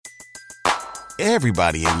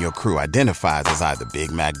Everybody in your crew identifies as either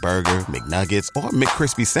Big Mac Burger, McNuggets, or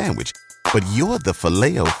McCrispy Sandwich. But you're the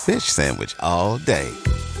Filet-O-Fish Sandwich all day.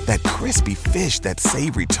 That crispy fish, that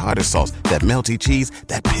savory tartar sauce, that melty cheese,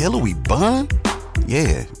 that pillowy bun.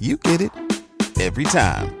 Yeah, you get it. Every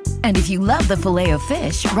time. And if you love the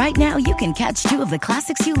Filet-O-Fish, right now you can catch two of the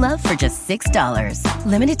classics you love for just $6.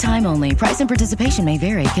 Limited time only. Price and participation may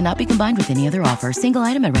vary. Cannot be combined with any other offer. Single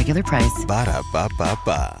item at regular price.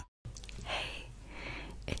 Ba-da-ba-ba-ba. Hey,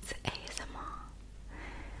 it's ASMR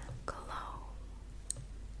Glow.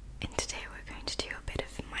 And today we're going to do a bit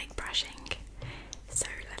of mic brushing. So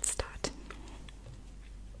let's start.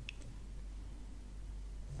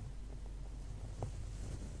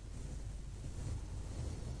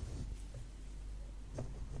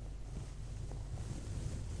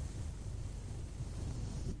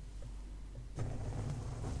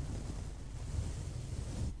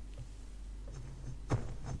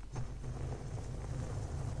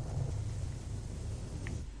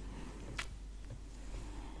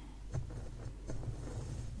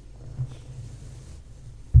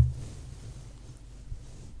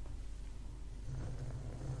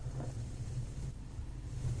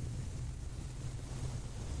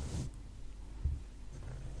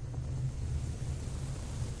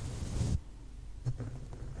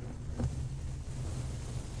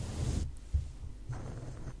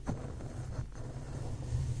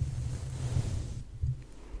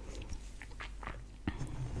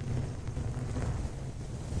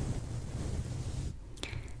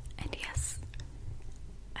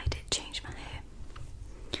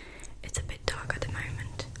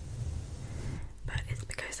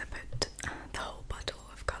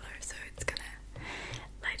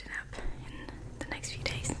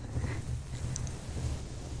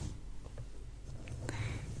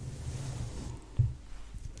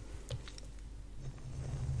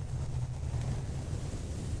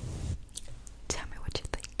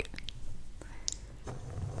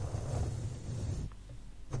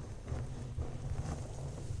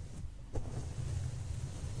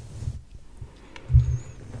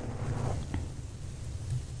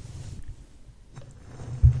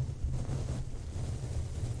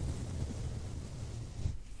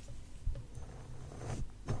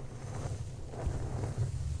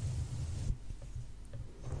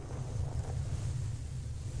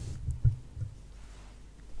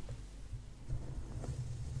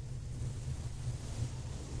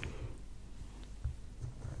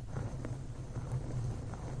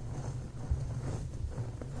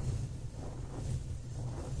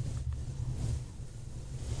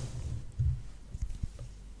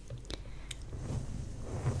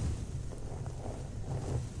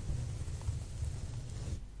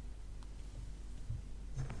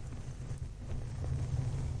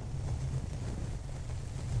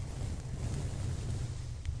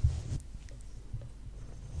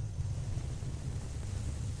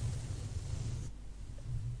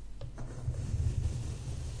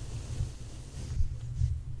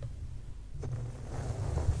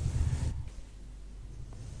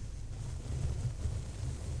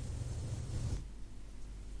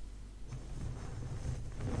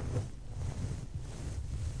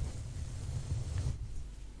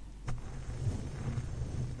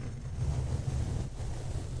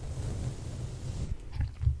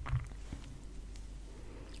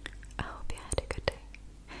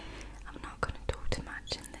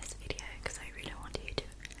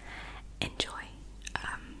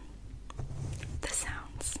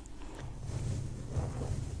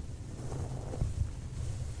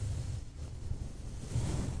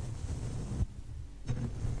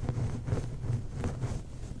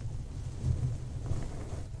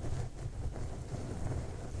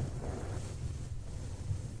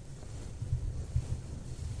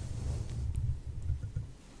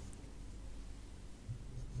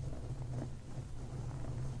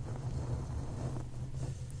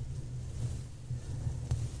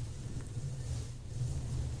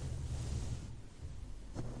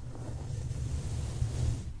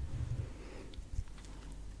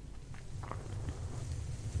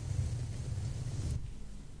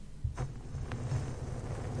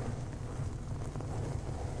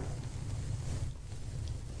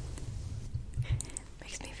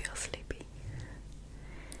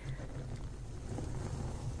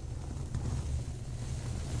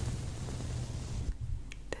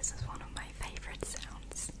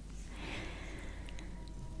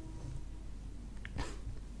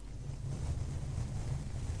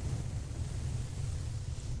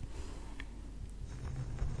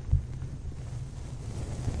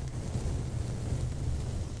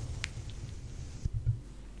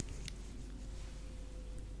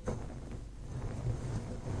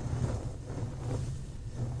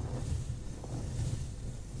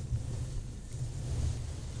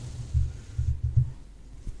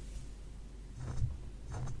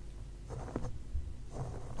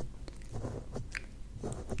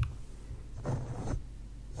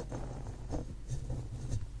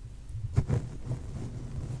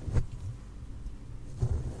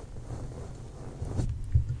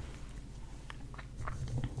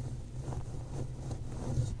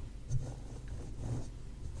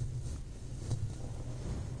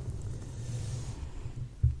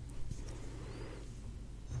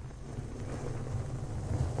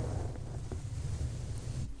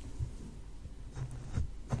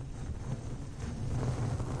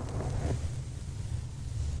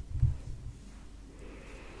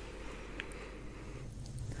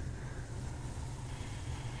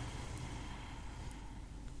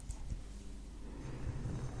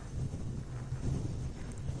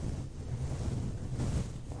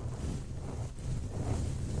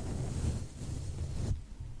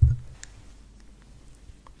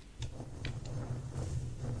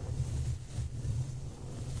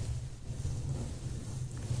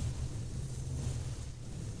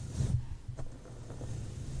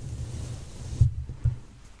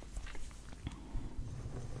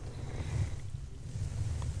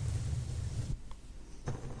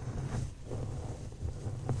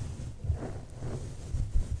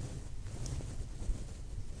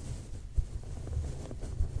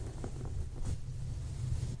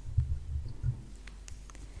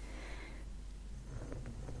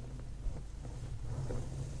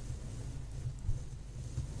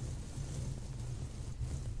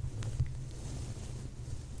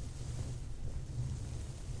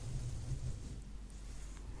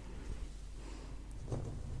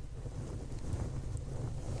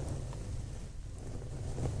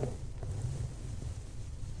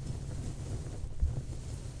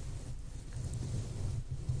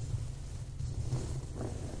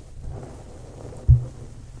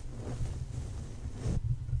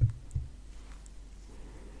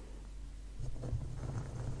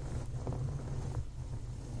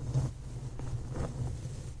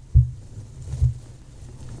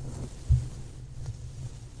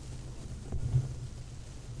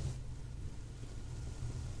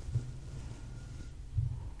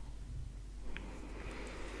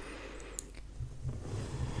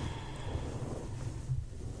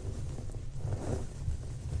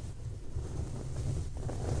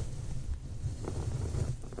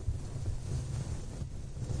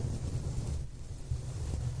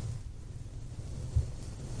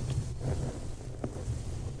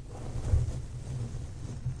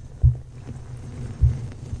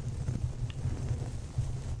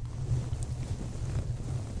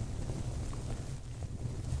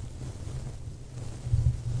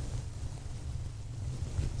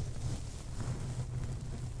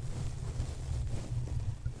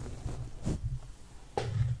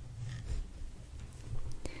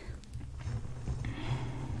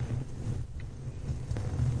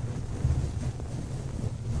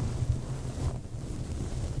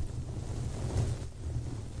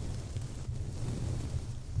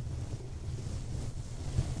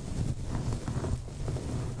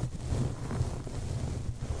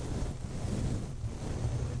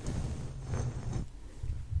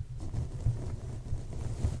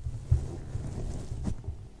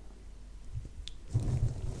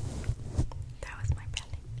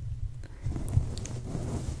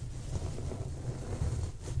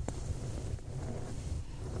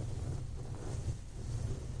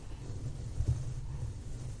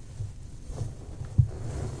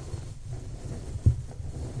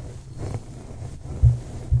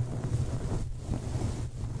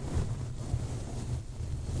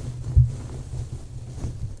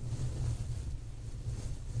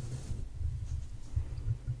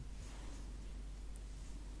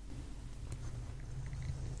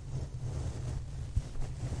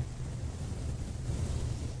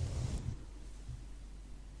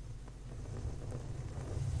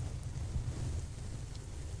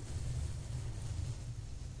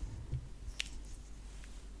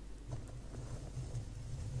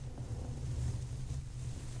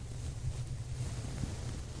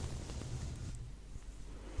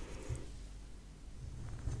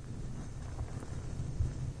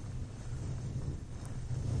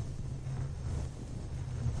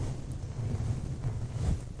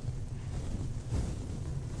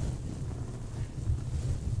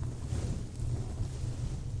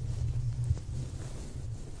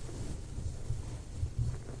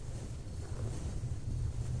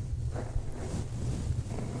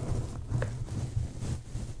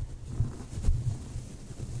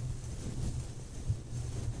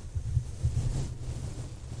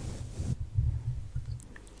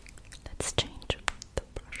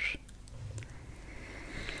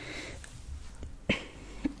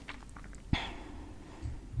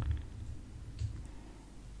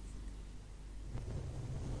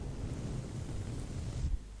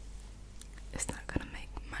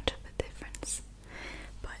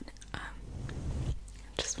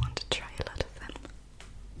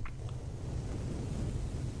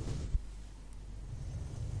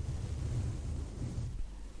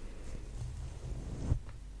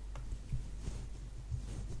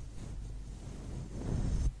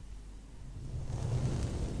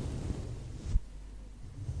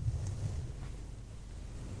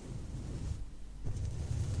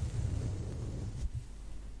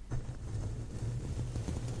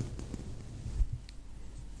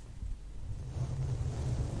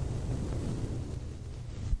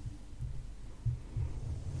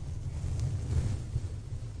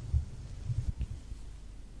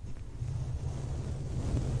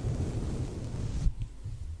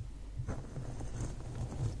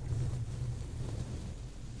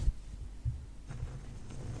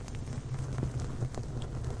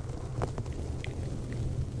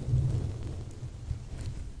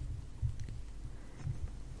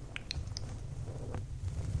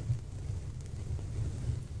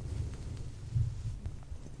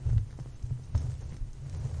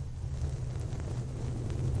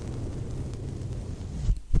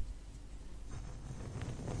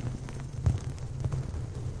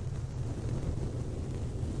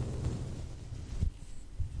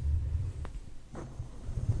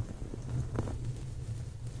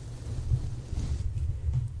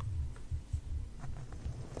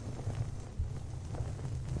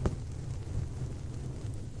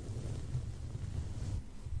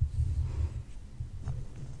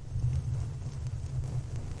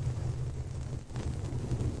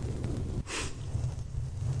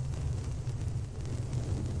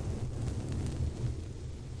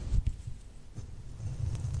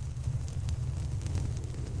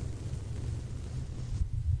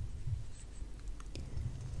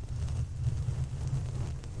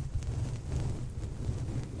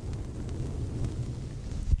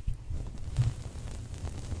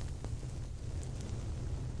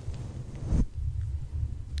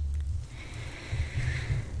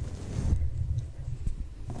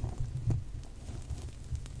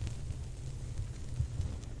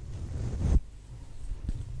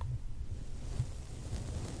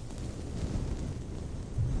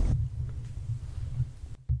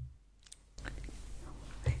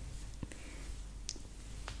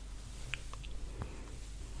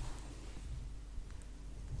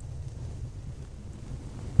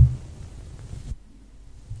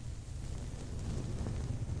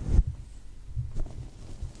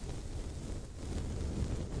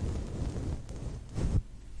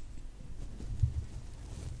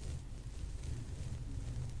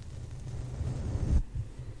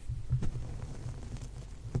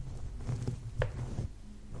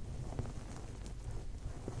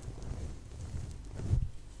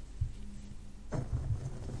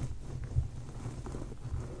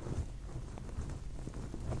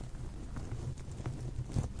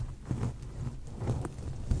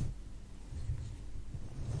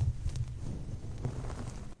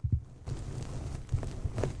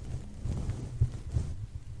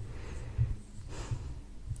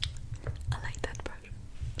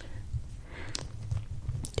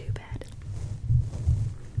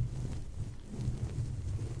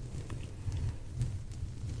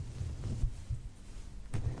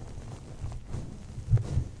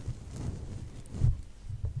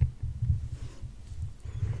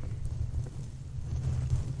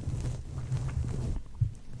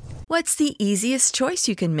 What's the easiest choice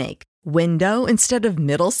you can make? Window instead of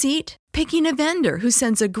middle seat? Picking a vendor who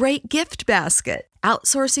sends a great gift basket?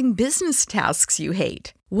 Outsourcing business tasks you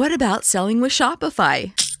hate? What about selling with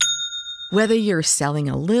Shopify? Whether you're selling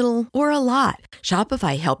a little or a lot,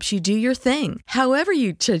 Shopify helps you do your thing, however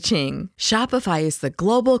you cha-ching. Shopify is the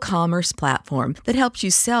global commerce platform that helps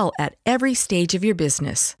you sell at every stage of your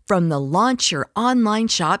business. From the launch your online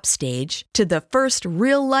shop stage to the first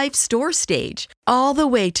real-life store stage, all the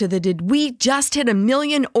way to the did we just hit a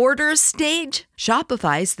million orders stage.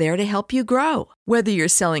 Shopify's there to help you grow. Whether you're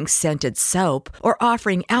selling scented soap or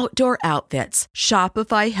offering outdoor outfits,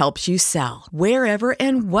 Shopify helps you sell. Wherever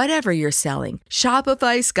and whatever you're selling,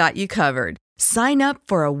 Shopify's got you covered. Sign up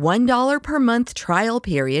for a $1 per month trial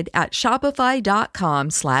period at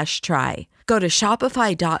shopify.com/try. Go to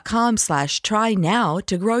shopify.com/try now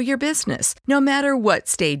to grow your business, no matter what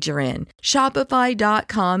stage you're in.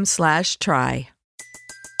 Shopify.com/try.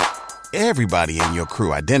 Everybody in your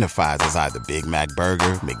crew identifies as either Big Mac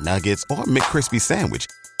Burger, McNuggets, or McCrispy Sandwich.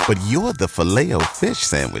 But you're the Filet-O-Fish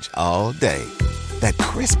Sandwich all day. That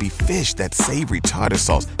crispy fish, that savory tartar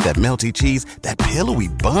sauce, that melty cheese, that pillowy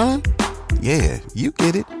bun. Yeah, you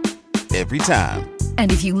get it. Every time.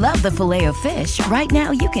 And if you love the Filet-O-Fish, right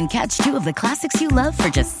now you can catch two of the classics you love for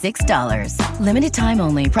just $6. Limited time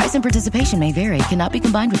only. Price and participation may vary. Cannot be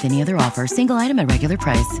combined with any other offer. Single item at regular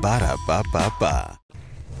price. Ba-da-ba-ba-ba.